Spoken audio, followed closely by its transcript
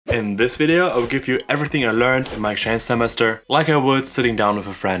In this video, I will give you everything I learned in my exchange semester, like I would sitting down with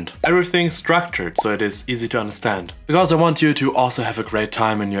a friend. Everything structured so it is easy to understand. Because I want you to also have a great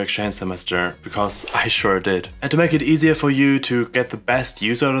time in your exchange semester, because I sure did. And to make it easier for you to get the best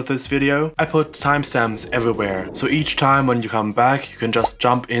use out of this video, I put timestamps everywhere. So each time when you come back, you can just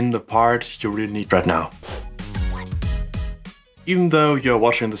jump in the part you really need right now. Even though you're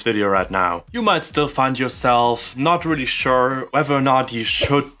watching this video right now, you might still find yourself not really sure whether or not you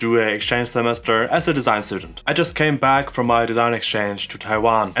should do an exchange semester as a design student. I just came back from my design exchange to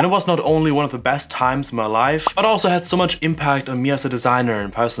Taiwan, and it was not only one of the best times in my life, but also had so much impact on me as a designer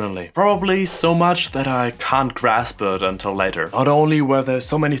and personally. Probably so much that I can't grasp it until later. Not only were there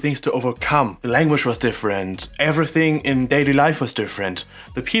so many things to overcome, the language was different, everything in daily life was different,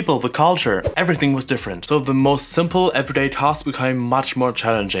 the people, the culture, everything was different. So the most simple everyday tasks became much more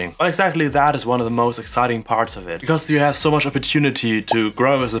challenging. But exactly that is one of the most exciting parts of it, because you have so much opportunity to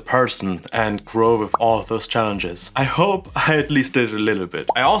grow as a person and grow with all of those challenges. I hope I at least did a little bit.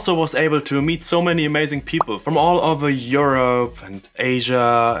 I also was able to meet so many amazing people from all over Europe and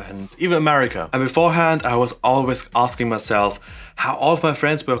Asia and even America. And beforehand, I was always asking myself how all of my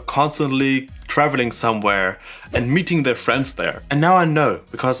friends were constantly traveling somewhere and meeting their friends there. And now I know,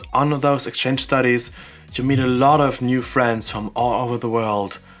 because on those exchange studies, you meet a lot of new friends from all over the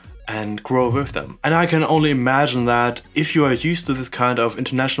world and grow with them. And I can only imagine that if you are used to this kind of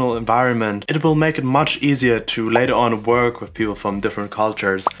international environment, it will make it much easier to later on work with people from different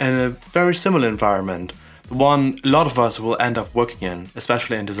cultures in a very similar environment. The one a lot of us will end up working in,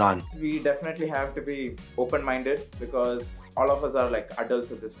 especially in design. We definitely have to be open-minded, because all of us are like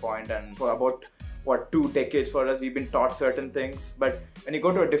adults at this point, and for about 2 decades for us we've been taught certain things. But when you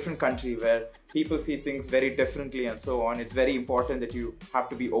go to a different country where people see things very differently and so on, it's very important that you have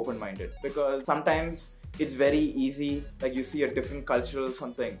to be open-minded, because sometimes it's very easy, like you see a different cultural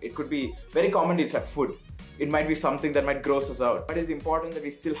something. It could be very commonly it's like food. It might be something that might gross us out, but it's important that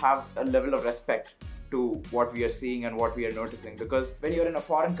we still have a level of respect to what we are seeing and what we are noticing, because when you're in a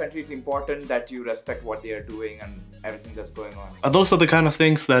foreign country, it's important that you respect what they are doing and everything that's going on. Those are the kind of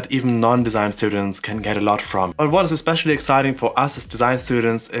things that even non-design students can get a lot from. But what is especially exciting for us as design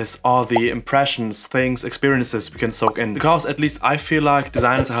students is all the impressions, things, experiences we can soak in. Because at least I feel like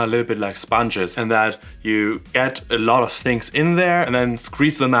designers are a little bit like sponges, and that you get a lot of things in there and then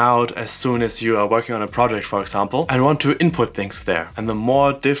squeeze them out as soon as you are working on a project, for example, and want to input things there. And the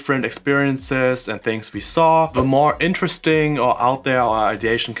more different experiences and things we saw, the more interesting or out there our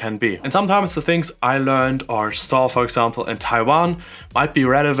ideation can be. And sometimes the things I learned or saw, for example, in Taiwan might be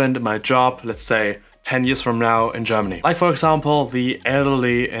relevant in my job, let's say 10 years from now in Germany. Like for example, the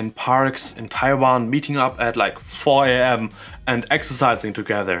elderly in parks in Taiwan meeting up at like 4 AM and exercising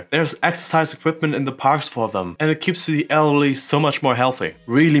together. There's exercise equipment in the parks for them, and it keeps the elderly so much more healthy.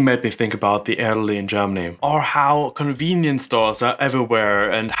 Really made me think about the elderly in Germany, or how convenience stores are everywhere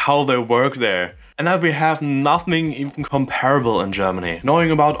and how they work there. And that we have nothing even comparable in Germany. Knowing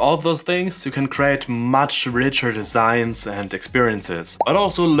about all those things, you can create much richer designs and experiences. But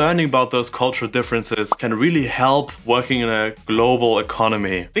also learning about those cultural differences can really help working in a global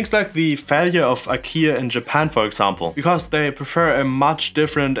economy. Things like the failure of IKEA in Japan, for example, because they prefer a much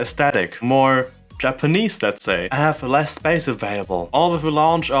different aesthetic, more Japanese, let's say, and have less space available. All with the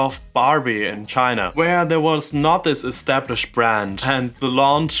launch of Barbie in China, where there was not this established brand and the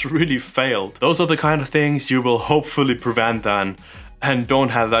launch really failed. Those are the kind of things you will hopefully prevent then, and don't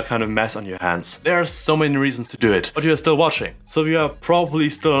have that kind of mess on your hands. There are so many reasons to do it, but you are still watching, so you are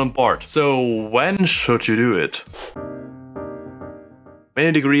probably still on board. So when should you do it?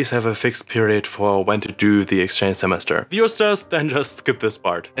 Many degrees have a fixed period for when to do the exchange semester. If yours does, then just skip this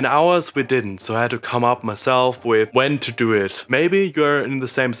part. In ours, we didn't, so I had to come up myself with when to do it. Maybe you're in the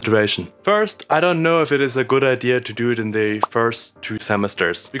same situation. First, I don't know if it is a good idea to do it in the first 2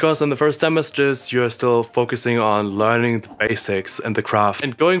 semesters, because in the first semesters, you're still focusing on learning the basics and the craft.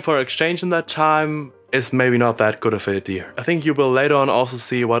 And going for exchange in that time is maybe not that good of an idea. I think you will later on also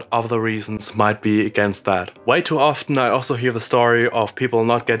see what other reasons might be against that. Way too often I also hear the story of people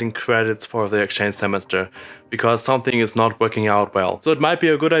not getting credits for their exchange semester because something is not working out well. So it might be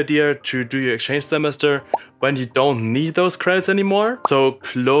a good idea to do your exchange semester when you don't need those credits anymore, so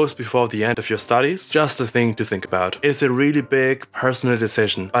close before the end of your studies. Just a thing to think about. It's a really big personal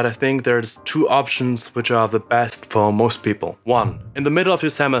decision, but I think there's 2 options which are the best for most people. 1, in the middle of your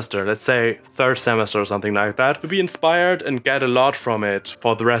semester, let's say 3rd semester or something like that, to be inspired and get a lot from it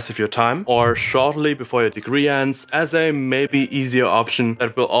for the rest of your time, or shortly before your degree ends as a maybe easier option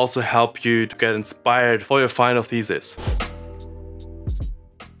that will also help you to get inspired for your final thesis.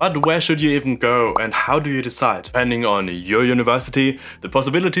 But where should you even go and how do you decide? Depending on your university, the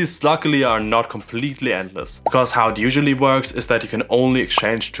possibilities luckily are not completely endless. Because how it usually works is that you can only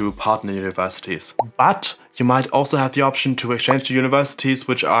exchange to partner universities. But you might also have the option to exchange to universities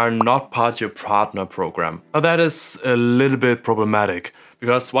which are not part of your partner program. Now that is a little bit problematic,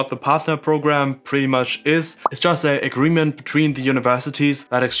 because what the partner program pretty much is just an agreement between the universities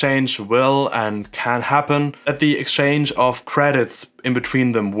that exchange will and can happen, that the exchange of credits in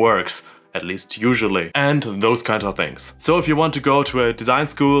between them works, at least usually, and those kinds of things. So if you want to go to a design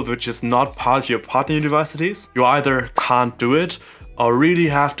school which is not part of your partner universities, you either can't do it or really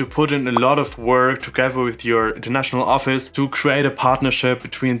have to put in a lot of work together with your international office to create a partnership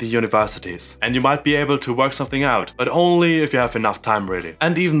between the universities. And you might be able to work something out, but only if you have enough time really.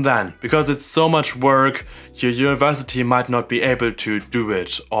 And even then, because it's so much work, your university might not be able to do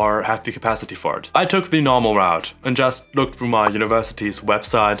it or have the capacity for it. I took the normal route and just looked through my university's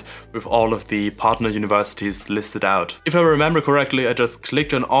website with all of the partner universities listed out. If I remember correctly, I just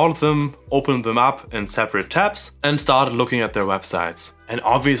clicked on all of them, opened them up in separate tabs and started looking at their websites. And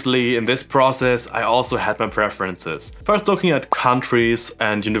obviously in this process I also had my preferences. First looking at countries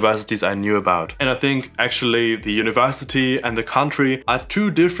and universities I knew about. And I think actually the university and the country are two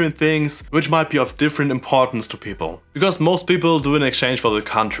different things which might be of different importance to people. Because most people do an exchange for the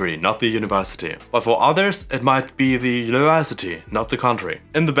country, not the university. But for others it might be the university, not the country.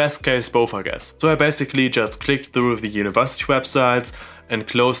 In the best case both, I guess. So I basically just clicked through the university websites and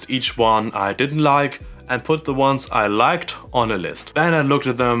closed each one I didn't like and put the ones I liked on a list. Then I looked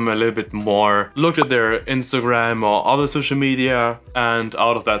at them a little bit more, looked at their Instagram or other social media, and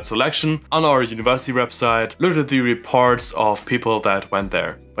out of that selection, on our university website, looked at the reports of people that went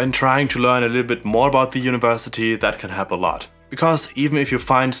there. When trying to learn a little bit more about the university, that can help a lot. Because even if you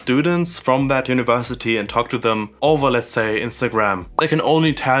find students from that university and talk to them over, let's say, Instagram, they can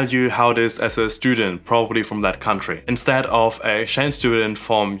only tell you how it is as a student, probably from that country, instead of a exchange student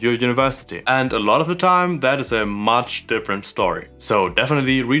from your university. And a lot of the time, that is a much different story. So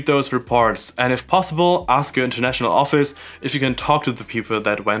definitely read those reports, and if possible, ask your international office if you can talk to the people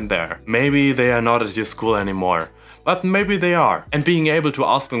that went there. Maybe they are not at your school anymore, but maybe they are. And being able to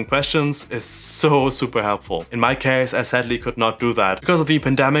ask them questions is so super helpful. In my case, I sadly could not do that. Because of the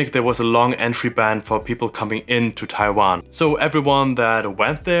pandemic, there was a long entry ban for people coming into Taiwan. So everyone that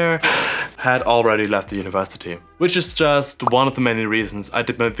went there had already left the university. Which is just one of the many reasons I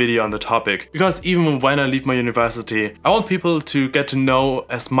did my video on the topic. Because even when I leave my university, I want people to get to know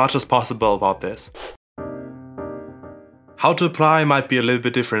as much as possible about this. How to apply might be a little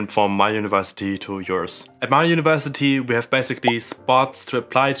bit different from my university to yours. At my university, we have basically spots to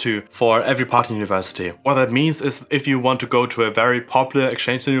apply to for every partner university. What that means is if you want to go to a very popular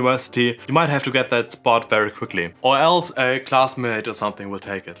exchange university, you might have to get that spot very quickly. Or else a classmate or something will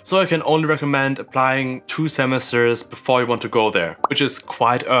take it. So I can only recommend applying 2 semesters before you want to go there, which is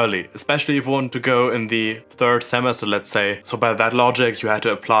quite early, especially if you want to go in the 3rd semester, let's say. So by that logic, you had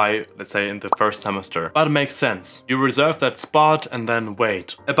to apply, let's say, in the 1st semester. But it makes sense. You reserve that spot and then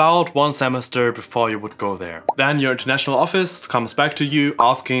wait about 1 semester before you would go there. Then your international office comes back to you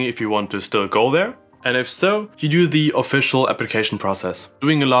asking if you want to still go there. And if so, you do the official application process,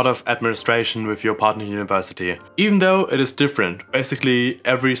 doing a lot of administration with your partner university, even though it is different basically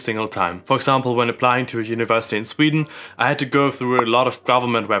every single time. For example, when applying to a university in Sweden, I had to go through a lot of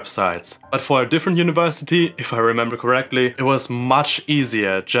government websites. But for a different university, if I remember correctly, it was much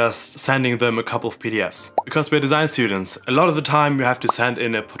easier just sending them a couple of PDFs. Because we're design students, a lot of the time you have to send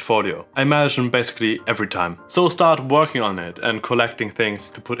in a portfolio. I imagine basically every time. So start working on it and collecting things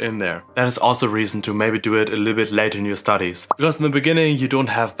to put in there. That is also a reason to maybe do it a little bit later in your studies. Because in the beginning you don't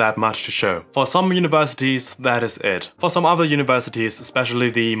have that much to show. For some universities that is it. For some other universities, especially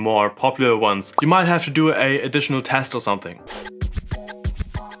the more popular ones, you might have to do an additional test or something.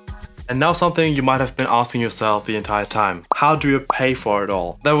 And now something you might have been asking yourself the entire time. How do you pay for it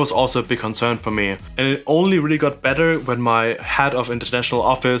all? That was also a big concern for me. And it only really got better when my head of international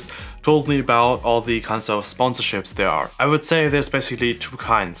office told me about all the kinds of sponsorships there are. I would say there's basically 2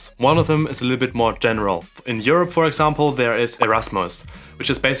 kinds. One of them is a little bit more general. In Europe, for example, there is Erasmus, which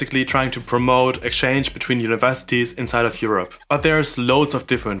is basically trying to promote exchange between universities inside of Europe. But there's loads of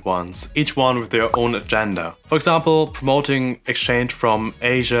different ones, each one with their own agenda. For example, promoting exchange from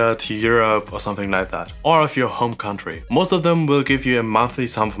Asia to Europe or something like that, or of your home country. Most of them will give you a monthly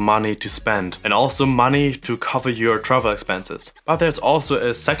sum of money to spend and also money to cover your travel expenses. But there's also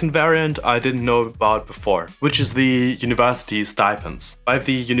a second variant I didn't know about before, which is the university stipends. By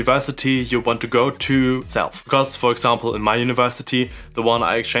the university you want to go to itself. Because for example in my university, the one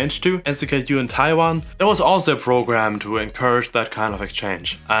I exchanged to, NCKU in Taiwan, there was also a program to encourage that kind of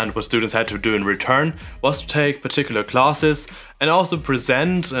exchange. And what students had to do in return was to take particular classes and also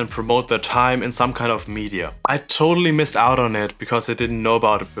present and promote their time in some kind of media. I totally missed out on it because I didn't know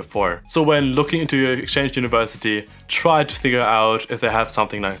about it before. So when looking into your exchange university, try to figure out if they have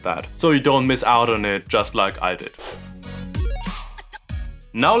something like that, so you don't miss out on it just like I did.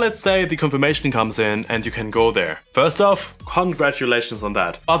 Now let's say the confirmation comes in and you can go there. First off, congratulations on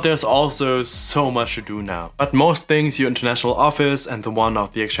that. But there's also so much to do now. But most things your international office and the one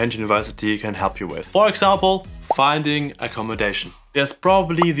of the exchange university can help you with. For example, finding accommodation. There's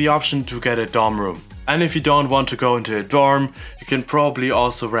probably the option to get a dorm room. And if you don't want to go into a dorm, you can probably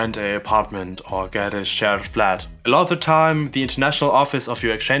also rent an apartment or get a shared flat. A lot of the time, the international office of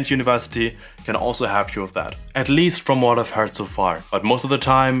your exchange university can also help you with that. At least from what I've heard so far. But most of the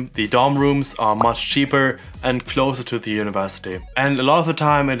time, the dorm rooms are much cheaper and closer to the university. And a lot of the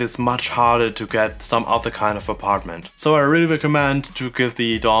time, it is much harder to get some other kind of apartment. So I really recommend to give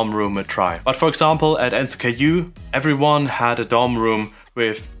the dorm room a try. But for example, at NCKU, everyone had a dorm room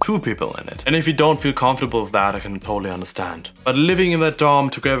with 2 people in it. And if you don't feel comfortable with that, I can totally understand. But living in that dorm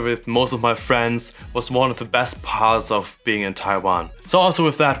together with most of my friends was one of the best parts of being in Taiwan. So also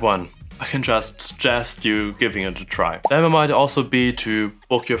with that one, I can just suggest you giving it a try. Then it might also be to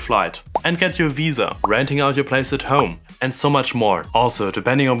book your flight and get your visa, renting out your place at home, and so much more. Also,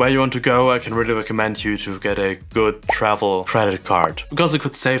 depending on where you want to go, I can really recommend you to get a good travel credit card, because it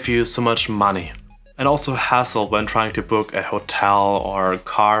could save you so much money. And also hassle when trying to book a hotel or a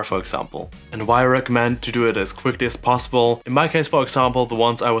car, for example. And why I recommend to do it as quickly as possible. In my case, for example, the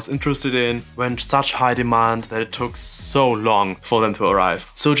ones I was interested in were in such high demand that it took so long for them to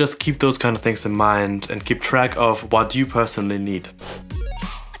arrive. So just keep those kind of things in mind and keep track of what you personally need.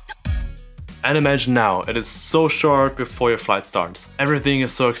 And imagine now, it is so short before your flight starts. Everything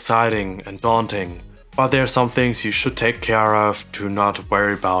is so exciting and daunting. But there are some things you should take care of to not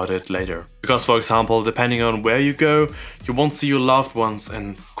worry about it later. Because for example, depending on where you go, you won't see your loved ones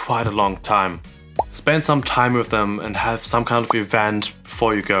in quite a long time. Spend some time with them and have some kind of event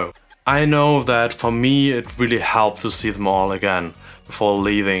before you go. I know that for me it really helped to see them all again before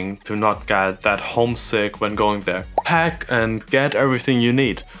leaving, to not get that homesick when going there. Pack and get everything you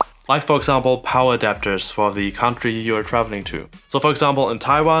need. Like for example, power adapters for the country you're traveling to. So for example, in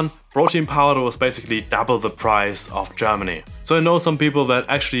Taiwan, protein powder was basically double the price of Germany. So I know some people that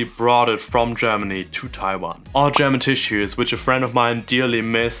actually brought it from Germany to Taiwan. Or German tissues, which a friend of mine dearly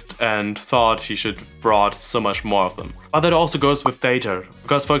missed and thought he should brought so much more of them. But that also goes with data.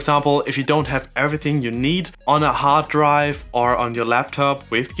 Because for example, if you don't have everything you need on a hard drive or on your laptop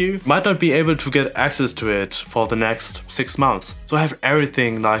with you, you might not be able to get access to it for the next 6 months. So have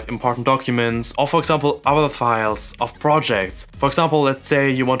everything like important documents or for example other files of projects. For example, let's say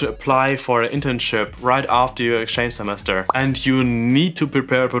you want to apply for an internship right after your exchange semester and you need to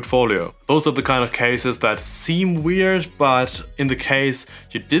prepare a portfolio. Those are the kind of cases that seem weird, but in the case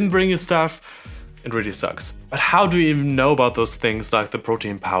you didn't bring your stuff, it really sucks. But how do you even know about those things like the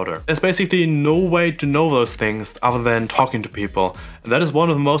protein powder? There's basically no way to know those things other than talking to people. And that is one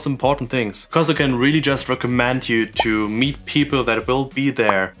of the most important things. Because I can really just recommend you to meet people that will be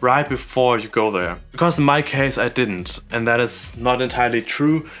there right before you go there. Because in my case I didn't. And that is not entirely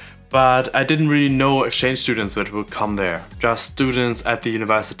true. But I didn't really know exchange students that would come there. Just students at the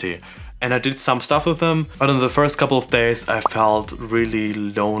university. And I did some stuff with them. But in the first couple of days I felt really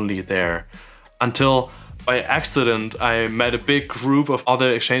lonely there. Until by accident I met a big group of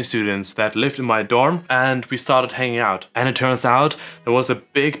other exchange students that lived in my dorm and we started hanging out. And it turns out there was a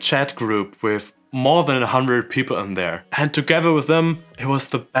big chat group with more than 100 people in there. And together with them, it was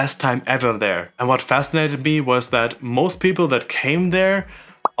the best time ever there. And what fascinated me was that most people that came there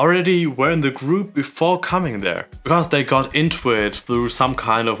already were in the group before coming there. Because they got into it through some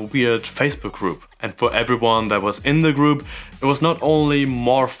kind of weird Facebook group. And for everyone that was in the group, it was not only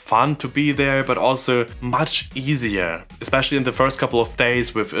more fun to be there, but also much easier. Especially in the first couple of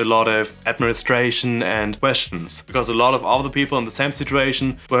days with a lot of administration and questions. Because a lot of other people in the same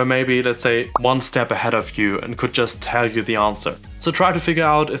situation were maybe, let's say, one step ahead of you and could just tell you the answer. So try to figure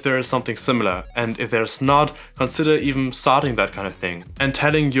out if there is something similar. And if there's not, consider even starting that kind of thing. And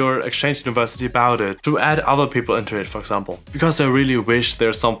telling your exchange university about it to add other people into it, for example. Because I really wish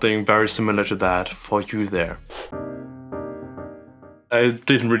there's something very similar to that for you there. I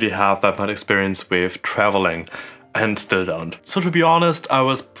didn't really have that much experience with traveling and still don't. So to be honest, I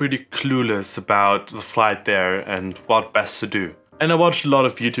was pretty clueless about the flight there and what best to do. And I watched a lot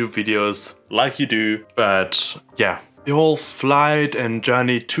of YouTube videos like you do, but yeah. The whole flight and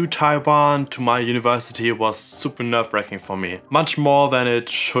journey to Taiwan, to my university, was super nerve-wracking for me. Much more than it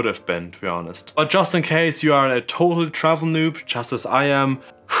should have been, to be honest. But just in case you are a total travel noob, just as I am,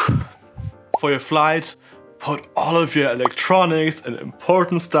 for your flight, put all of your electronics and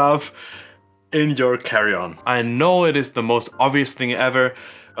important stuff in your carry-on. I know it is the most obvious thing ever,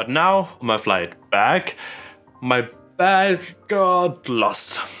 but now, on my flight back, my bag got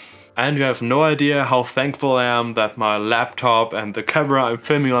lost. And you have no idea how thankful I am that my laptop and the camera I'm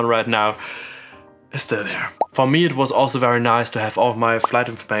filming on right now is still there. For me, it was also very nice to have all of my flight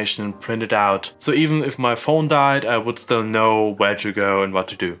information printed out. So even if my phone died, I would still know where to go and what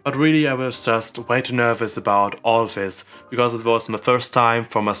to do. But really, I was just way too nervous about all of this because it was my first time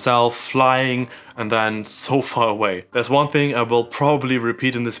for myself flying and then so far away. There's one thing I will probably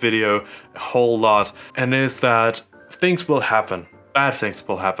repeat in this video a whole lot, and is that things will happen. Bad things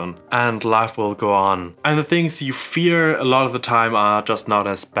will happen and life will go on. And the things you fear a lot of the time are just not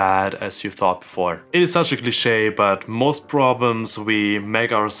as bad as you thought before. It is such a cliche, but most problems we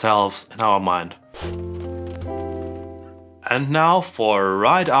make ourselves in our mind. And now for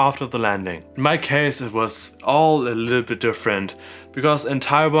right after the landing. In my case, it was all a little bit different because in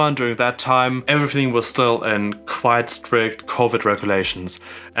Taiwan during that time, everything was still in quite strict COVID regulations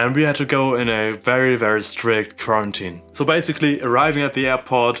and we had to go in a very strict quarantine. So basically, arriving at the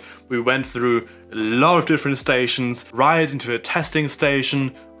airport, we went through a lot of different stations, right into a testing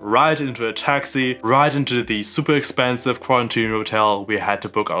station, right into a taxi, right into the super expensive quarantine hotel we had to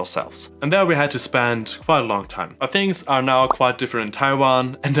book ourselves. And there we had to spend quite a long time. But things are now quite different in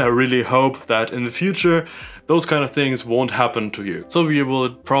Taiwan, and I really hope that in the future those kind of things won't happen to you. So you will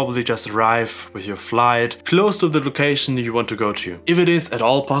probably just arrive with your flight close to the location you want to go to. If it is at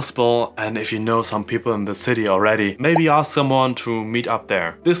all possible, and if you know some people in the city already, maybe ask someone to meet up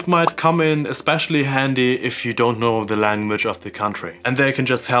there. This might come in especially handy if you don't know the language of the country. And they can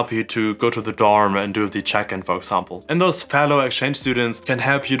just help you to go to the dorm and do the check-in, for example. And those fellow exchange students can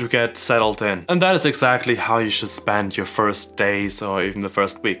help you to get settled in. And that is exactly how you should spend your first days or even the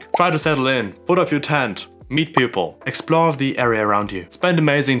first week. Try to settle in, put up your tent, meet people, explore the area around you, spend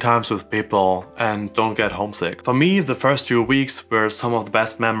amazing times with people, and don't get homesick. For me, the first few weeks were some of the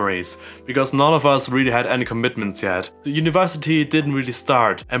best memories, because none of us really had any commitments yet. The university didn't really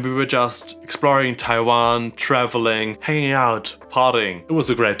start, and we were just exploring Taiwan, traveling, hanging out, partying. It was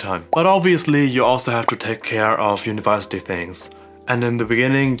a great time. But obviously, you also have to take care of university things. And in the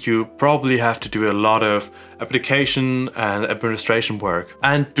beginning, you probably have to do a lot of application and administration work.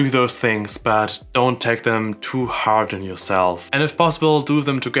 And do those things, but don't take them too hard on yourself. And if possible, do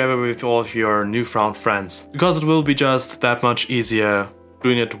them together with all of your newfound friends. Because it will be just that much easier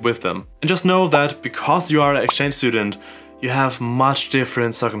doing it with them. And just know that because you are an exchange student, you have much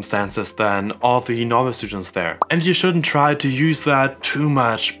different circumstances than all the normal students there. And you shouldn't try to use that too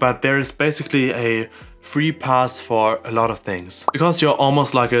much, but there is basically a free pass for a lot of things. Because you're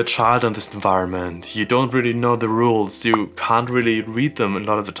almost like a child in this environment. You don't really know the rules, you can't really read them a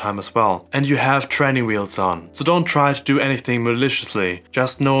lot of the time as well. And you have training wheels on. So don't try to do anything maliciously.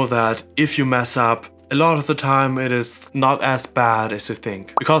 Just know that if you mess up, a lot of the time it is not as bad as you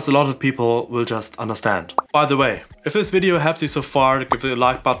think. Because a lot of people will just understand. By the way, if this video helps you so far, give the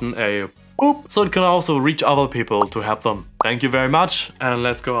like button a boop, so it can also reach other people to help them. Thank you very much, and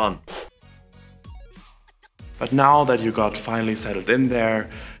let's go on. But now that you got finally settled in there,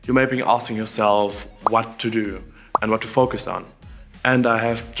 you may be asking yourself what to do and what to focus on. And I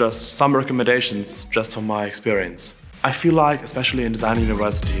have just some recommendations just from my experience. I feel like, especially in design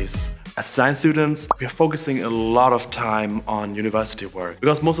universities, as design students, we are focusing a lot of time on university work.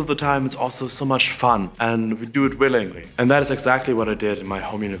 Because most of the time it's also so much fun and we do it willingly. And that is exactly what I did in my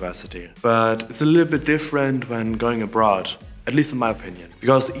home university. But it's a little bit different when going abroad. At least in my opinion.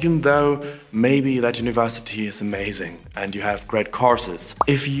 Because even though maybe that university is amazing and you have great courses,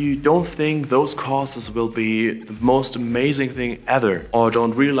 if you don't think those courses will be the most amazing thing ever, or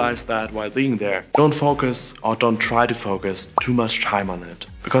don't realize that while being there, don't focus or don't try to focus too much time on it.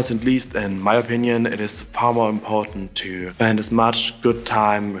 Because at least in my opinion, it is far more important to spend as much good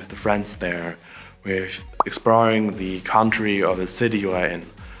time with the friends there, with exploring the country or the city you are in,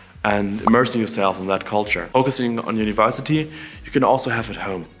 and immersing yourself in that culture. Focusing on university, you you can also have at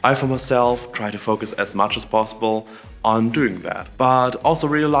home. I for myself try to focus as much as possible on doing that, but also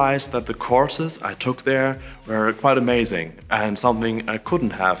realized that the courses I took there were quite amazing and something I couldn't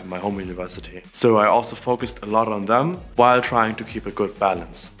have in my home university. So I also focused a lot on them while trying to keep a good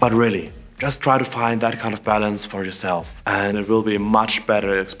balance. But really, just try to find that kind of balance for yourself, and it will be a much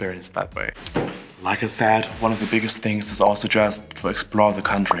better experience that way. Like I said, one of the biggest things is also just to explore the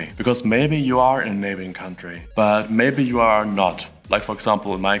country. Because maybe you are in a neighboring country, but maybe you are not. Like for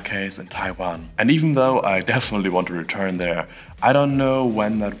example, in my case, in Taiwan. And even though I definitely want to return there, I don't know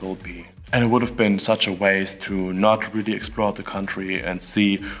when that will be. And it would have been such a waste to not really explore the country and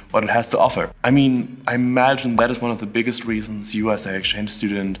see what it has to offer. I mean, I imagine that is one of the biggest reasons you as an exchange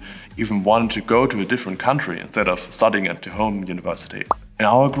student even wanted to go to a different country instead of studying at the home university. In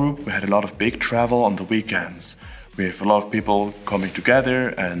our group, we had a lot of big travel on the weekends. We have a lot of people coming together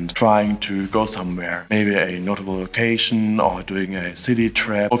and trying to go somewhere. Maybe a notable location or doing a city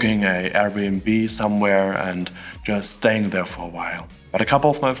trip, booking an Airbnb somewhere and just staying there for a while. But a couple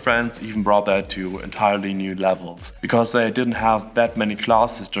of my friends even brought that to entirely new levels, because they didn't have that many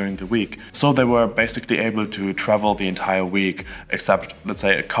classes during the week. So they were basically able to travel the entire week, except, let's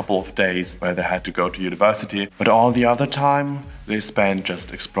say, a couple of days where they had to go to university. But all the other time, they spent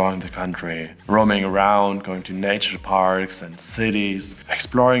just exploring the country, roaming around, going to nature parks and cities,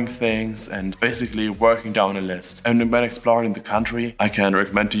 exploring things and basically working down a list. And when exploring the country, I can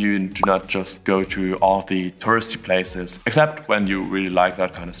recommend to you to not just go to all the touristy places, except when you really like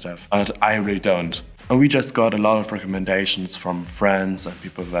that kind of stuff. But I really don't. And we just got a lot of recommendations from friends and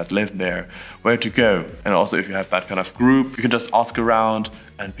people that live there where to go. And also if you have that kind of group, you can just ask around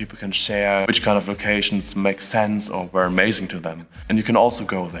and people can share which kind of locations make sense or were amazing to them. And you can also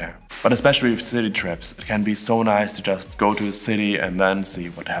go there. But especially with city trips, it can be so nice to just go to a city and then see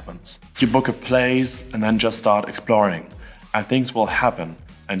what happens. You book a place and then just start exploring. And things will happen.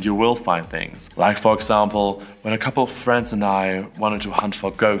 And you will find things. Like for example, when a couple of friends and I wanted to hunt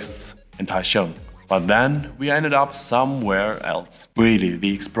for ghosts in Taichung. But then we ended up somewhere else. Really,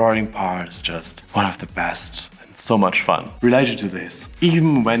 the exploring part is just one of the best and so much fun. Related to this,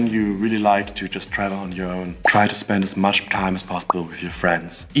 even when you really like to just travel on your own, try to spend as much time as possible with your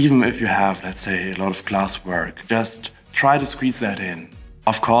friends. Even if you have, let's say, a lot of classwork, just try to squeeze that in.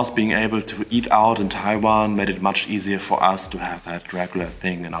 Of course, being able to eat out in Taiwan made it much easier for us to have that regular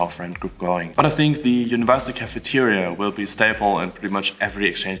thing in our friend group going. But I think the university cafeteria will be a staple in pretty much every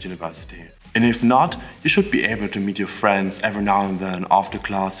exchange university. And if not, you should be able to meet your friends every now and then after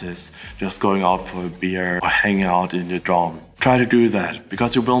classes, just going out for a beer or hanging out in your dorm. Try to do that,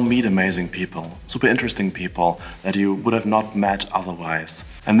 because you will meet amazing people, super interesting people that you would have not met otherwise.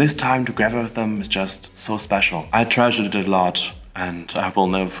 And this time together with them is just so special. I treasured it a lot. And I will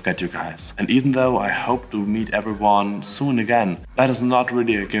never forget you guys. And even though I hope to meet everyone soon again, that is not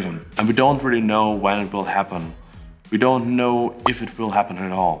really a given. And we don't really know when it will happen. We don't know if it will happen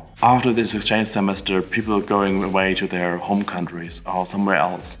at all. After this exchange semester, people are going away to their home countries or somewhere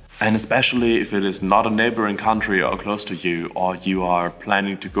else. And especially if it is not a neighboring country or close to you, or you are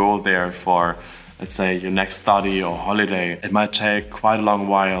planning to go there for, let's say, your next study or holiday, it might take quite a long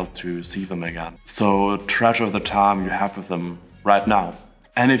while to see them again. So treasure the time you have with them right now.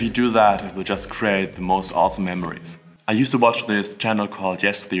 And if you do that, it will just create the most awesome memories. I used to watch this channel called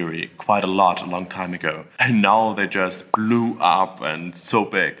Yes Theory quite a lot a long time ago. And now they just blew up and so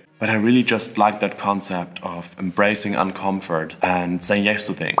big. But I really just like that concept of embracing uncomfort and saying yes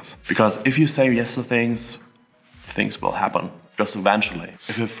to things. Because if you say yes to things, things will happen. Just eventually.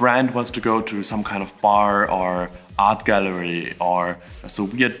 If a friend wants to go to some kind of bar or art gallery or just a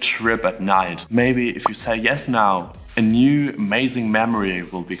weird trip at night, maybe if you say yes now, a new amazing memory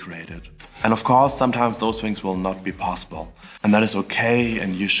will be created. And of course, sometimes those things will not be possible. And that is okay,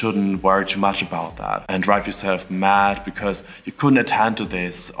 and you shouldn't worry too much about that and drive yourself mad because you couldn't attend to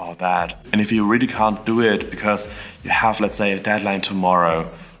this or that. And if you really can't do it because you have, let's say, a deadline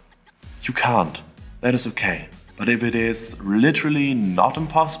tomorrow, you can't. That is okay. But if it is literally not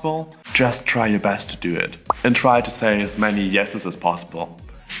impossible, just try your best to do it. And try to say as many yeses as possible,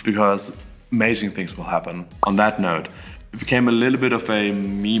 because amazing things will happen. On that note, it became a little bit of a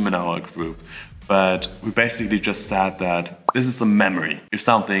meme in our group, but we basically just said that this is a memory. If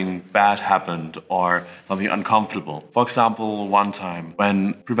something bad happened or something uncomfortable. For example, one time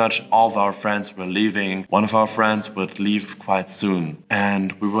when pretty much all of our friends were leaving, one of our friends would leave quite soon,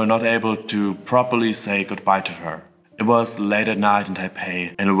 and we were not able to properly say goodbye to her. It was late at night in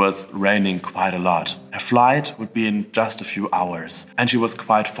Taipei and it was raining quite a lot. Her flight would be in just a few hours and she was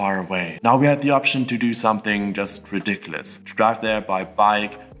quite far away. Now we had the option to do something just ridiculous. To drive there by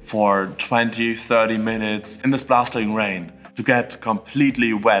bike for 20-30 minutes in this blastering rain. to get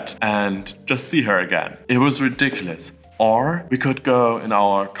completely wet and just see her again. It was ridiculous. Or we could go in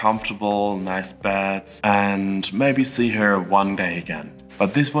our comfortable, nice beds and maybe see her one day again.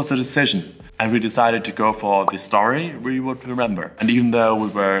 But this was a decision. And we decided to go for the story we would remember. And even though we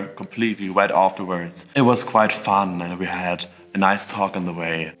were completely wet afterwards, it was quite fun and we had a nice talk on the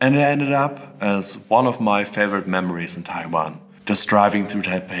way. And it ended up as one of my favorite memories in Taiwan. Just driving through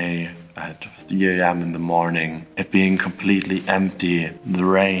Taipei at 3 AM in the morning, it being completely empty, the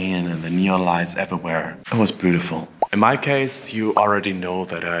rain and the neon lights everywhere. It was beautiful. In my case, you already know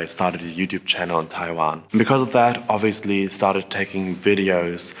that I started a YouTube channel in Taiwan. And because of that, obviously started taking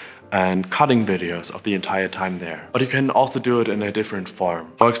videos and cutting videos of the entire time there. But you can also do it in a different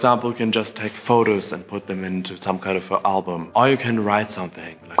form. For example, you can just take photos and put them into some kind of an album. Or you can write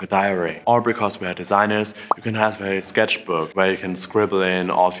something, like a diary. Or because we are designers, you can have a sketchbook where you can scribble in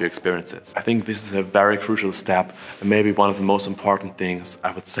all of your experiences. I think this is a very crucial step and maybe one of the most important things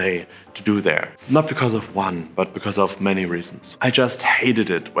I would say to do there. Not because of one, but because of many reasons. I just hated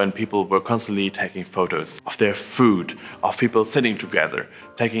it when people were constantly taking photos of their food, of people sitting together,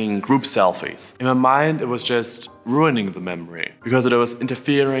 taking group selfies. In my mind, it was just ruining the memory because it was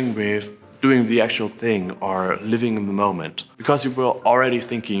interfering with doing the actual thing or living in the moment. Because you were already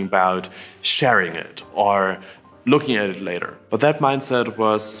thinking about sharing it or looking at it later. But that mindset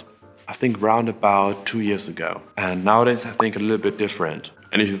was, I think, round about 2 years ago. And nowadays, I think a little bit different.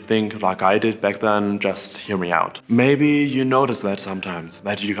 And if you think like I did back then, just hear me out. Maybe you notice that sometimes,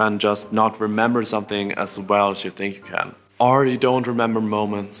 that you can just not remember something as well as you think you can. Or you don't remember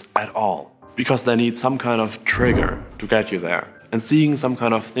moments at all, because they need some kind of trigger to get you there. And seeing some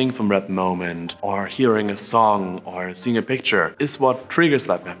kind of thing from that moment, or hearing a song, or seeing a picture, is what triggers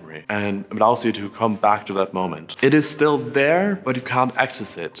that memory and allows you to come back to that moment. It is still there, but you can't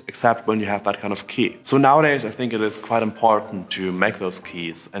access it, except when you have that kind of key. So nowadays, I think it is quite important to make those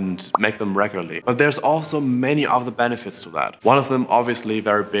keys and make them regularly. But there's also many other benefits to that. One of them, obviously,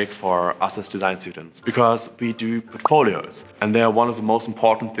 very big for us as design students, because we do portfolios, and they are one of the most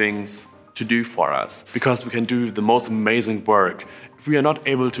important things to do for us, because we can do the most amazing work. If we are not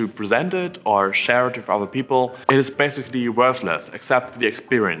able to present it or share it with other people, it is basically worthless except for the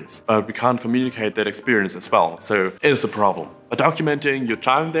experience. But we can't communicate that experience as well, so it is a problem. But documenting your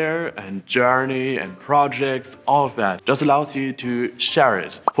time there and journey and projects, all of that just allows you to share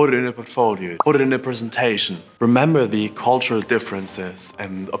it, put it in a portfolio, put it in a presentation. Remember the cultural differences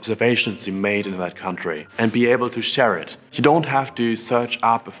and observations you made in that country and be able to share it. You don't have to search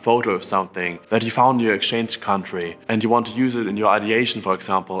up a photo of something that you found in your exchange country and you want to use it in your ideation, for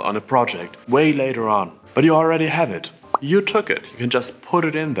example, on a project way later on. But you already have it. You took it. You can just put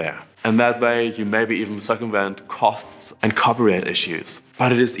it in there. And that way you maybe even circumvent costs and copyright issues.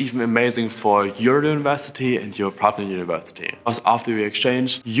 But it is even amazing for your university and your partner university. Because after you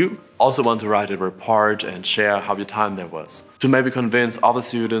exchange, you also want to write a report and share how your time there was. To maybe convince other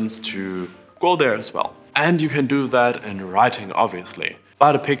students to go there as well. And you can do that in writing, obviously.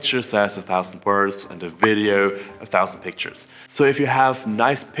 But a picture says 1,000 words and a video 1,000 pictures. So if you have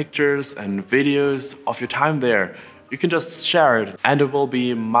nice pictures and videos of your time there, you can just share it and it will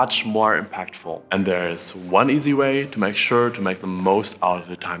be much more impactful. And there is one easy way to make sure to make the most out of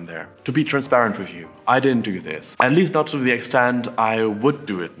the time there. To be transparent with you, I didn't do this. At least not to the extent I would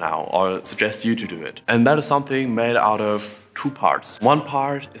do it now or suggest you to do it. And that is something made out of 2 parts. One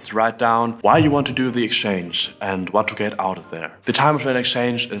part is to write down why you want to do the exchange and what to get out of there. The time of an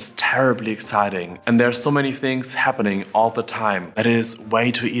exchange is terribly exciting and there's so many things happening all the time that it is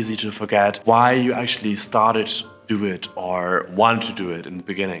way too easy to forget why you actually started do it or want to do it in the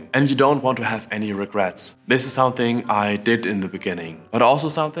beginning. And you don't want to have any regrets. This is something I did in the beginning, but also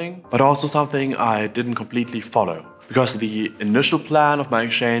something I didn't completely follow. Because the initial plan of my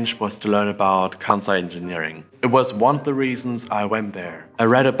exchange was to learn about Kansai engineering. It was one of the reasons I went there. I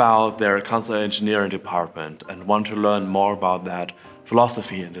read about their Kansai engineering department and wanted to learn more about that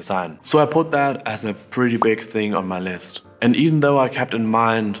philosophy and design. So I put that as a pretty big thing on my list. And even though I kept in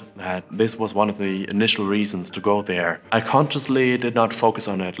mind that this was one of the initial reasons to go there, I consciously did not focus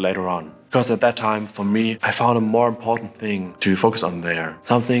on it later on. Because at that time, for me, I found a more important thing to focus on there.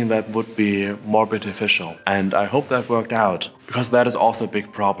 Something that would be more beneficial. And I hope that worked out. Because that is also a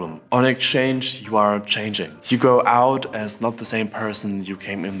big problem. On exchange, you are changing. You go out as not the same person you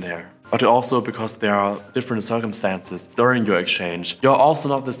came in there. But also because there are different circumstances during your exchange. You're also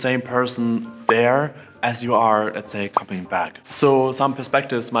not the same person there as you are, let's say, coming back. So some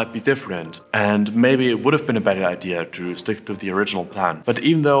perspectives might be different, and maybe it would have been a better idea to stick to the original plan. But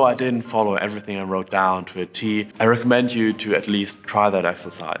even though I didn't follow everything I wrote down to a T, I recommend you to at least try that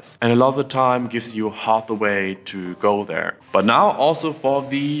exercise. And a lot of the time gives you half the way to go there. But now also for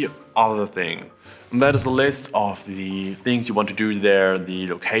the other thing. And that is a list of the things you want to do there, the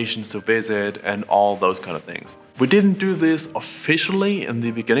locations to visit, and all those kind of things. We didn't do this officially in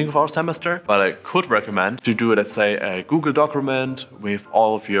the beginning of our semester, but I could recommend to do, let's say, a Google document with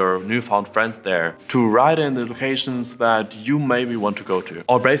all of your newfound friends there to write in the locations that you maybe want to go to.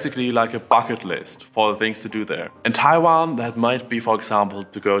 Or basically like a bucket list for the things to do there. In Taiwan, that might be, for example,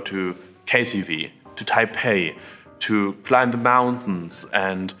 to go to KTV, to Taipei, to climb the mountains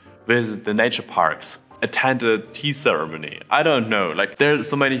and visit the nature parks, attend a tea ceremony. I don't know, like there are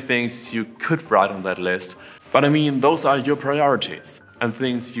so many things you could write on that list. But I mean, those are your priorities and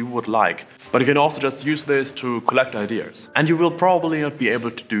things you would like. But you can also just use this to collect ideas. And you will probably not be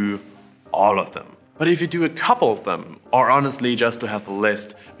able to do all of them. But if you do a couple of them, or honestly just to have a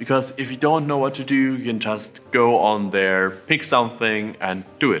list, because if you don't know what to do, you can just go on there, pick something and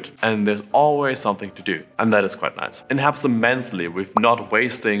do it. And there's always something to do. And that is quite nice. It helps immensely with not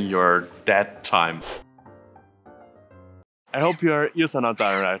wasting your dead time. I hope your ears are not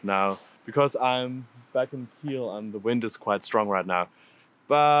dying right now, because I'm back in Kiel and the wind is quite strong right now.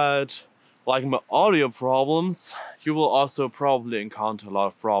 But like my audio problems, you will also probably encounter a lot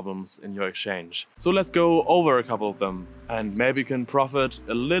of problems in your exchange. So let's go over a couple of them and maybe you can profit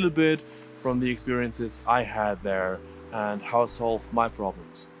a little bit from the experiences I had there and how to solve my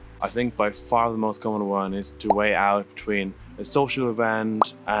problems. I think by far the most common one is to weigh out between a social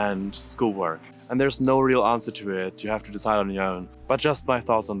event and schoolwork. And there's no real answer to it, you have to decide on your own. But just my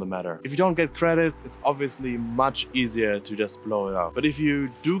thoughts on the matter. If you don't get credits, it's obviously much easier to just blow it up. But if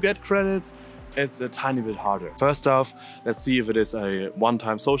you do get credits, it's a tiny bit harder. First off, let's see if it is a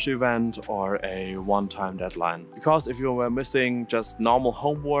one-time social event or a one-time deadline. Because if you were missing just normal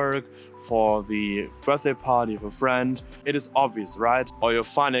homework for the birthday party of a friend, it is obvious, right? Or your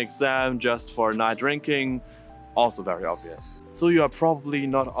final exam just for night drinking, also very obvious. So you are probably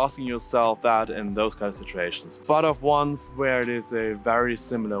not asking yourself that in those kind of situations, but of ones where it is a very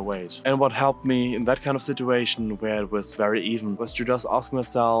similar weight. And what helped me in that kind of situation where it was very even was to just ask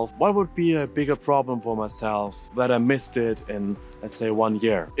myself, what would be a bigger problem for myself that I missed it in, let's say, 1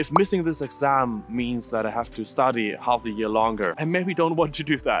 year? If missing this exam means that I have to study half a year longer, I maybe don't want to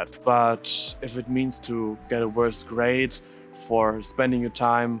do that. But if it means to get a worse grade, for spending your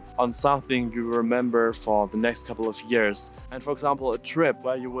time on something you remember for the next couple of years. And for example, a trip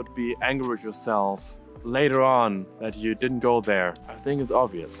where you would be angry with yourself later on that you didn't go there. I think it's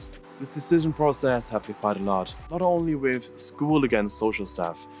obvious. This decision process helped me quite a lot. Not only with school against social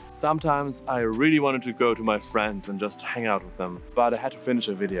stuff. Sometimes I really wanted to go to my friends and just hang out with them, but I had to finish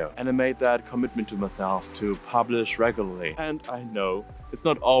a video. And I made that commitment to myself to publish regularly. And I know it's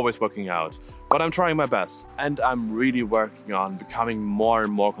not always working out, but I'm trying my best. And I'm really working on becoming more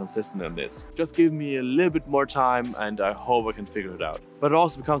and more consistent in this. Just give me a little bit more time and I hope I can figure it out. But it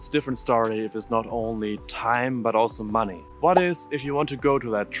also becomes a different story if it's not only time, but also money. What is if you want to go to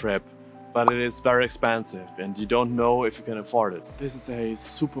that trip, but it is very expensive and you don't know if you can afford it? This is a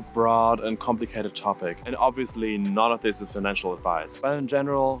super broad and complicated topic, and obviously none of this is financial advice. But in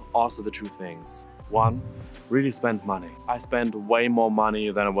general, also the two things. One, really spend money. I spent way more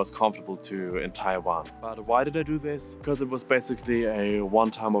money than I was comfortable to in Taiwan. But why did I do this? Because it was basically a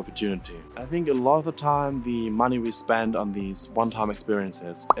one-time opportunity. I think a lot of the time the money we spend on these one-time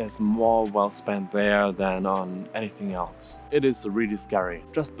experiences is more well spent there than on anything else. It is really scary.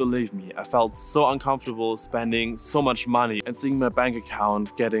 Just believe me, I felt so uncomfortable spending so much money and seeing my bank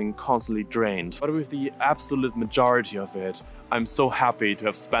account getting constantly drained. But with the absolute majority of it, I'm so happy to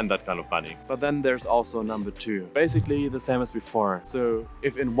have spent that kind of money. But then there's also number two. Basically the same as before. So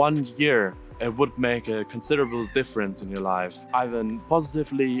if in 1 year it would make a considerable difference in your life, either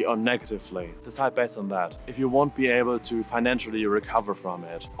positively or negatively, decide based on that. If you won't be able to financially recover from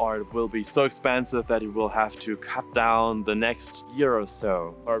it, or it will be so expensive that you will have to cut down the next year or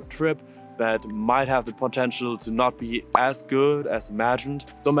so, or a trip that might have the potential to not be as good as imagined,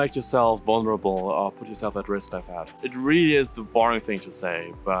 don't make yourself vulnerable or put yourself at risk like that. It really is the boring thing to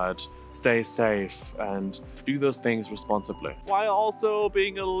say, but stay safe and do those things responsibly, while also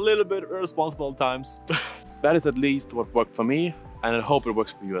being a little bit irresponsible at times. That is at least what worked for me. And I hope it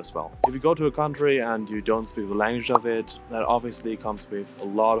works for you as well. If you go to a country and you don't speak the language of it, that obviously comes with a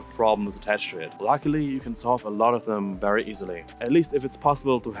lot of problems attached to it. Luckily, you can solve a lot of them very easily. At least if it's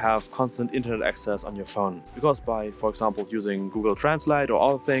possible to have constant internet access on your phone. Because by, for example, using Google Translate or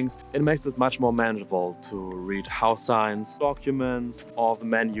other things, it makes it much more manageable to read house signs, documents, or the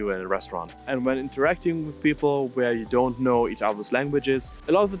menu in a restaurant. And when interacting with people where you don't know each other's languages,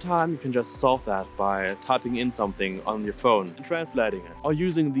 a lot of the time you can just solve that by typing in something on your phone and translating it. Or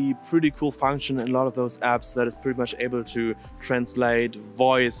using the pretty cool function in a lot of those apps that is pretty much able to translate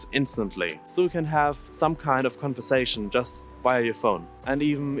voice instantly. So you can have some kind of conversation just via your phone. And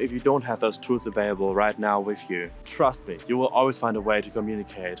even if you don't have those tools available right now with you, trust me, you will always find a way to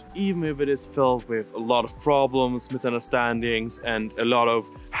communicate, even if it is filled with a lot of problems, misunderstandings, and a lot of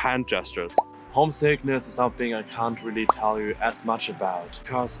hand gestures. Homesickness is something I can't really tell you as much about,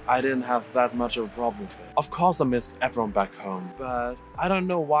 because I didn't have that much of a problem with it. Of course I missed everyone back home, but I don't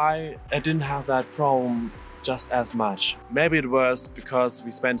know why I didn't have that problem just as much. Maybe it was because we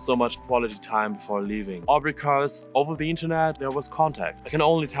spent so much quality time before leaving, or because over the internet there was contact. I can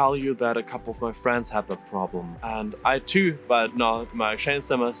only tell you that a couple of my friends had that problem, and I too, but not in my exchange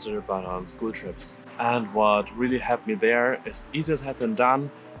semester, but on school trips. And what really helped me there is easier said than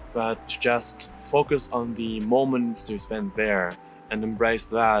done, but to just focus on the moments you spend there and embrace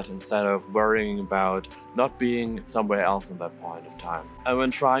that instead of worrying about not being somewhere else at that point of time. And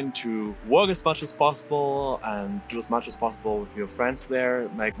when trying to work as much as possible and do as much as possible with your friends there,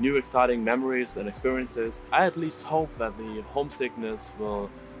 make new exciting memories and experiences, I at least hope that the homesickness will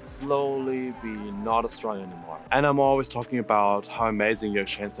slowly be not as strong anymore. And I'm always talking about how amazing your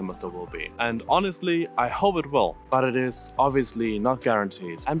exchange semester will be. And honestly, I hope it will, but it is obviously not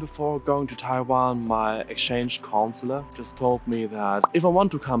guaranteed. And before going to Taiwan, my exchange counselor just told me that if I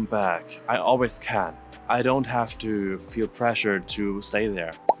want to come back, I always can. I don't have to feel pressured to stay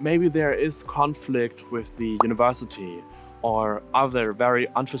there. Maybe there is conflict with the university or other very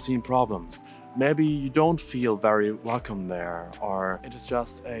unforeseen problems. Maybe you don't feel very welcome there, or it is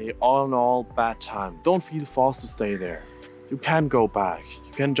just a all in all bad time. Don't feel forced to stay there. You can go back.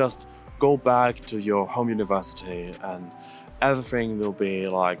 You can just go back to your home university and everything will be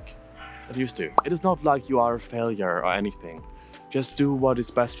like it used to. It is not like you are a failure or anything. Just do what is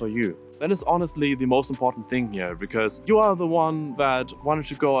best for you. That is honestly the most important thing here, because you are the one that wanted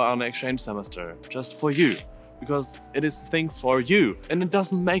to go on an exchange semester just for you. Because it is the thing for you, and it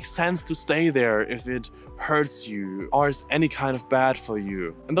doesn't make sense to stay there if it hurts you or is any kind of bad for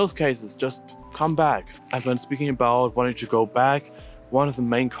you. In those cases, just come back. And when speaking about wanting to go back, one of the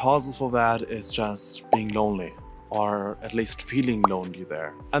main causes for that is just being lonely, or at least feeling lonely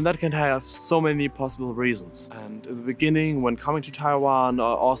there. And that can have so many possible reasons. And in the beginning, when coming to Taiwan, I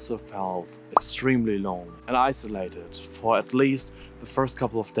also felt extremely lonely and isolated for at least the first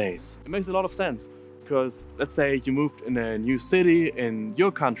couple of days. It makes a lot of sense. Because let's say you moved in a new city in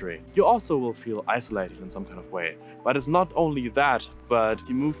your country, you also will feel isolated in some kind of way. But it's not only that, but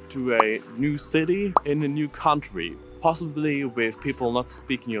you moved to a new city in a new country, possibly with people not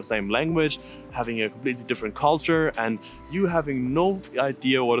speaking your same language, having a completely different culture, and you having no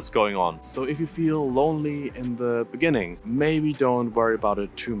idea what is going on. So if you feel lonely in the beginning, maybe don't worry about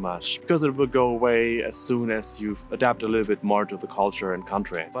it too much, because it will go away as soon as you've adapted a little bit more to the culture and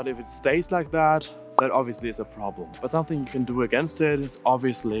country. But if it stays like that obviously is a problem. But something you can do against it is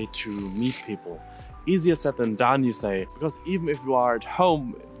obviously to meet people. Easier said than done, you say, because even if you are at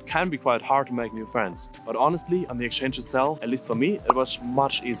home, it can be quite hard to make new friends. But honestly, on the exchange itself, at least for me, it was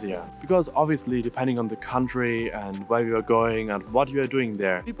much easier. Because obviously, depending on the country and where you are going and what you are doing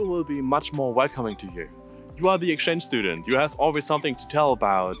there, people will be much more welcoming to you. You are the exchange student. You have always something to tell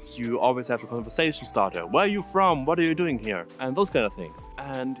about. You always have a conversation starter. Where are you from? What are you doing here? And those kind of things.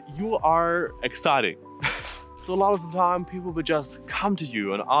 And you are exciting. So a lot of the time people will just come to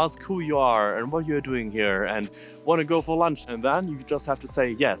you and ask who you are and what you're doing here and want to go for lunch. And then you just have to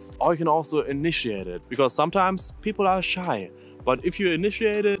say yes. Or you can also initiate it, because sometimes people are shy. But if you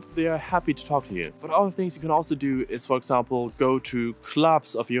initiate it, they are happy to talk to you. But other things you can also do is, for example, go to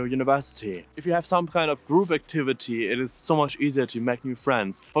clubs of your university. If you have some kind of group activity, it is so much easier to make new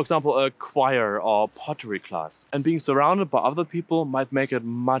friends. For example, a choir or pottery class. And being surrounded by other people might make it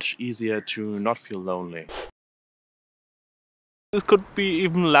much easier to not feel lonely. This could be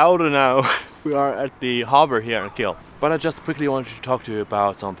even louder now. We are at the harbor here in Kiel. But I just quickly wanted to talk to you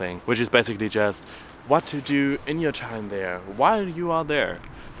about something, which is basically just what to do in your time there, while you are there,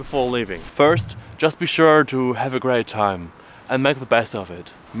 before leaving. First, just be sure to have a great time and make the best of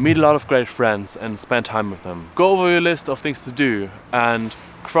it. Meet a lot of great friends and spend time with them. Go over your list of things to do and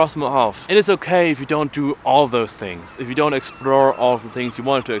cross them off. It is okay if you don't do all those things, if you don't explore all the things you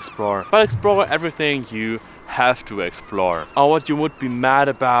wanted to explore, but explore everything you have to explore, or what you would be mad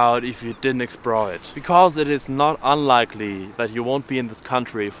about if you didn't explore it. Because it is not unlikely that you won't be in this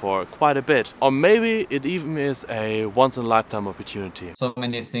country for quite a bit, or maybe it even is a once-in-a-lifetime opportunity. So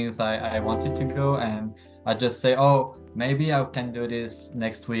many things I wanted to go, and I just say, oh, maybe I can do this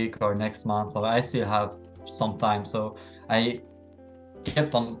next week or next month, or I still have some time. So I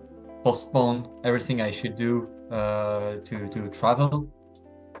kept on postpone everything I should do to travel.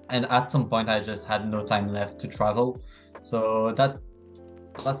 And at some point I just had no time left to travel. So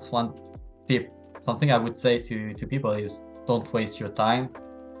that's one tip. Something I would say to people is don't waste your time,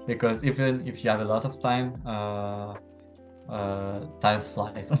 because even if you have a lot of time, time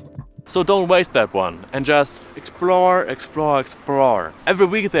flies. So don't waste that one and just explore, explore, explore. Every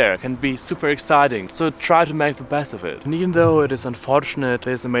week there can be super exciting, so try to make the best of it. And even though it is unfortunate,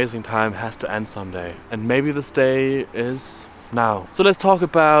 this amazing time has to end someday. And maybe this day is now. So let's talk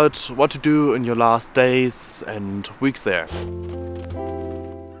about what to do in your last days and weeks there.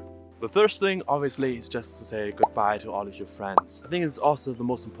 The first thing, obviously, is just to say goodbye to all of your friends. I think it's also the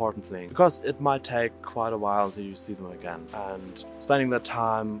most important thing, because it might take quite a while until you see them again. And spending that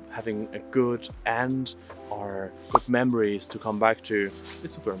time having a good end or good memories to come back to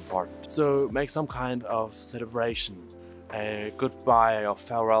is super important. So make some kind of celebration, a goodbye or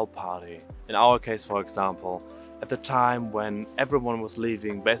farewell party. In our case, for example, at the time when everyone was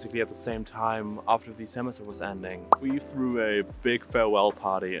leaving, basically at the same time after the semester was ending, we threw a big farewell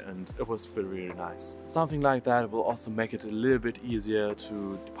party and it was really nice. Something like that will also make it a little bit easier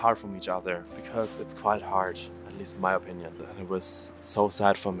to depart from each other, because it's quite hard, at least in my opinion. And it was so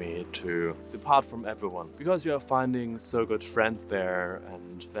sad for me to depart from everyone, because you are finding so good friends there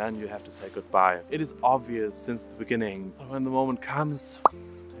and then you have to say goodbye. It is obvious since the beginning, but when the moment comes,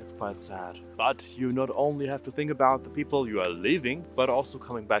 it's quite sad. But you not only have to think about the people you are leaving, but also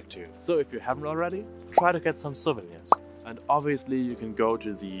coming back to. So if you haven't already, try to get some souvenirs. And obviously you can go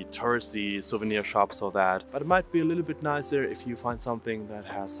to the touristy souvenir shops or that, but it might be a little bit nicer if you find something that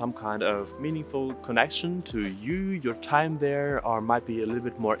has some kind of meaningful connection to you, your time there, or might be a little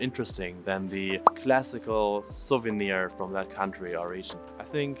bit more interesting than the classical souvenir from that country or region. I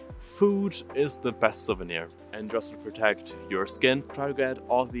think food is the best souvenir. And just to protect your skin, try to get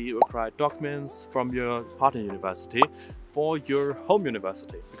all the required documents from your partner university for your home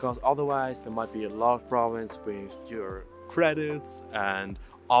university, because otherwise there might be a lot of problems with your credits and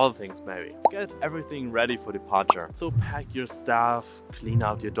other things maybe. Get everything ready for departure. So pack your stuff, clean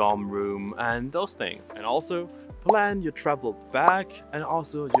out your dorm room and those things. And also plan your travel back and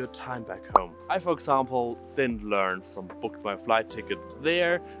also your time back home. I, for example, didn't learn from booked my flight ticket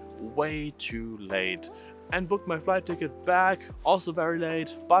there way too late. And booked my flight ticket back also very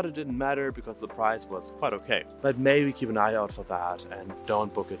late, but it didn't matter because the price was quite okay. But maybe keep an eye out for that and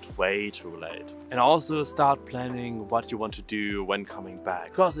don't book it way too late. And also start planning what you want to do when coming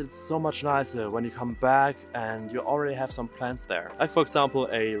back, because it's so much nicer when you come back and you already have some plans there. Like for example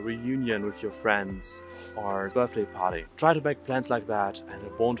a reunion with your friends or birthday party. Try to make plans like that and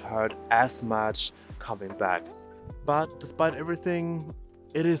it won't hurt as much coming back. But despite everything,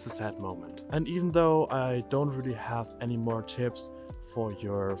 it is a sad moment. And even though I don't really have any more tips for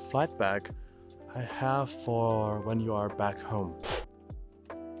your flight back, I have for when you are back home.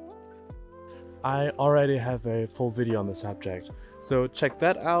 I already have a full video on the subject, so check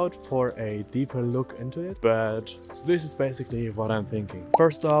that out for a deeper look into it. But this is basically what I'm thinking.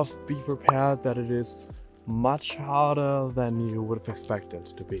 First off, be prepared that it is much harder than you would have expected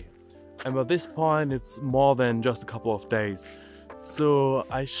to be. And by this point, it's more than just a couple of days. So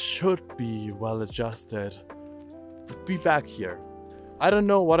I should be well adjusted to be back here. I don't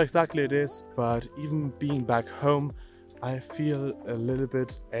know what exactly it is, but even being back home, I feel a little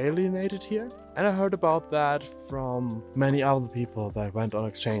bit alienated here. And I heard about that from many other people that went on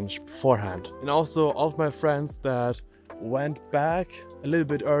exchange beforehand. And also all of my friends that went back a little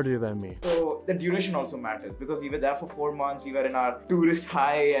bit earlier than me. So the duration also matters, because we were there for 4 months, we were in our tourist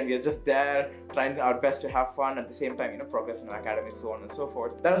high and we are just there trying our best to have fun at the same time, progress in our academics, so on and so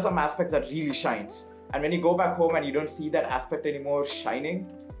forth. There are some aspects that really shines. And when you go back home and you don't see that aspect anymore shining,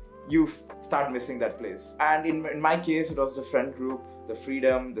 you start missing that place. And in my case, it was the friend group, the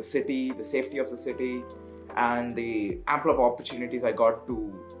freedom, the city, the safety of the city, and the ample of opportunities I got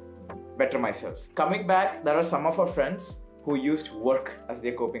to better myself. Coming back, there are some of our friends who used work as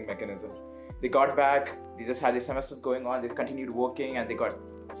their coping mechanism. They got back, they just had their semesters going on, they continued working and they got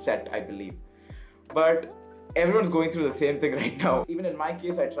set, I believe. But everyone's going through the same thing right now. Even in my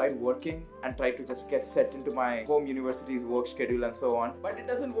case, I tried working and tried to just get set into my home university's work schedule and so on. But it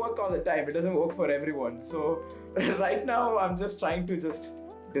doesn't work all the time. It doesn't work for everyone. So right now, I'm just trying to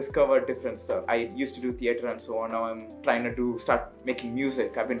discover different stuff. I used to do theater and so on. Now I'm trying to start making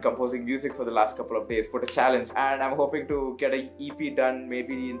music. I've been composing music for the last couple of days, put a challenge, and I'm hoping to get an EP done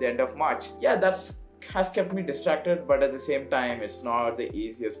maybe in the end of March. Yeah, that's has kept me distracted, but at the same time, it's not the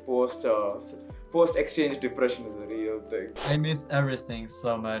easiest. Post-exchange depression is a real thing. I miss everything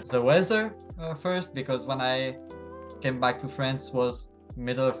so much. The weather first, because when I came back to France was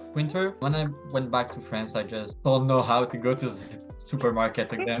middle of winter. When I went back to France, I just don't know how to go to the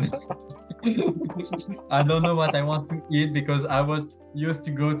supermarket again. I don't know what I want to eat because I was used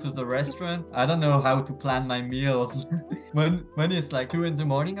to go to the restaurant. I don't know how to plan my meals when it's like 2 in the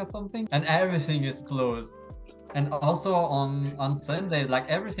morning or something and everything is closed. And also on Sunday, like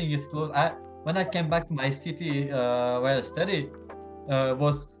everything is closed. When I came back to my city where I studied,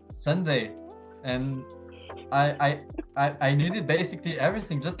 was Sunday, and I needed basically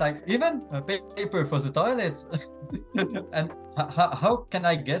everything, just like even paper for the toilets. And how can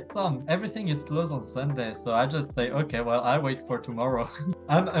I get them? Everything is closed on Sunday, so I just say, okay, well, I'll wait for tomorrow.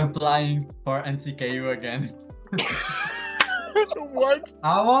 I'm applying for NCKU again. What?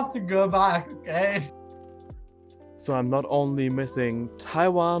 I want to go back, okay? So I'm not only missing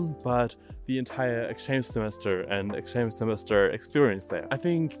Taiwan, but the entire exchange semester and exchange semester experience there. I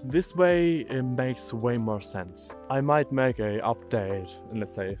think this way it makes way more sense. I might make a update in,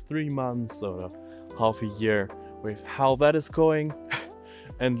 let's say, 3 months or half a year with how that is going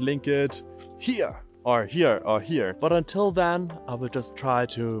and link it here or here or here. But until then, I will just try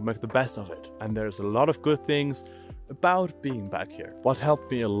to make the best of it. And there's a lot of good things about being back here. What helped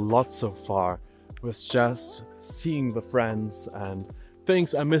me a lot so far was just seeing the friends and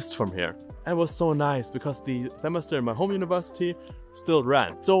things I missed from here. And it was so nice because the semester in my home university still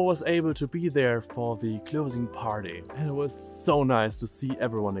ran. So I was able to be there for the closing party. And it was so nice to see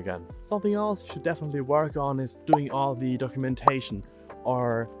everyone again. Something else you should definitely work on is doing all the documentation,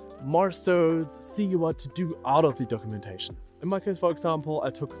 or more so see what to do out of the documentation. In my case, for example, I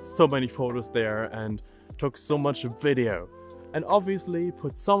took so many photos there and took so much video. And obviously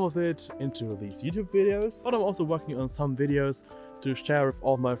put some of it into these YouTube videos, but I'm also working on some videos to share with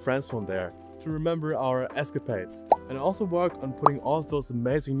all my friends from there, to remember our escapades. And I also work on putting all of those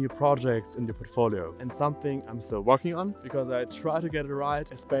amazing new projects in the portfolio. And something I'm still working on, because I try to get it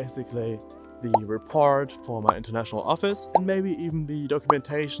right, is basically the report for my international office, and maybe even the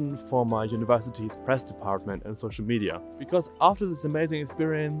documentation for my university's press department and social media. Because after this amazing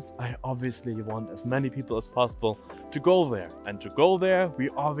experience, I obviously want as many people as possible to go there. And to go there, we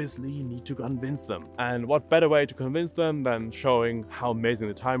obviously need to convince them. And what better way to convince them than showing how amazing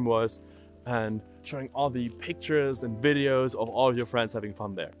the time was and showing all the pictures and videos of all your friends having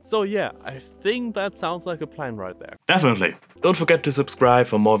fun there. So yeah, I think that sounds like a plan right there. Definitely. Don't forget to subscribe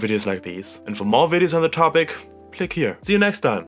for more videos like these. And for more videos on the topic, click here. See you next time.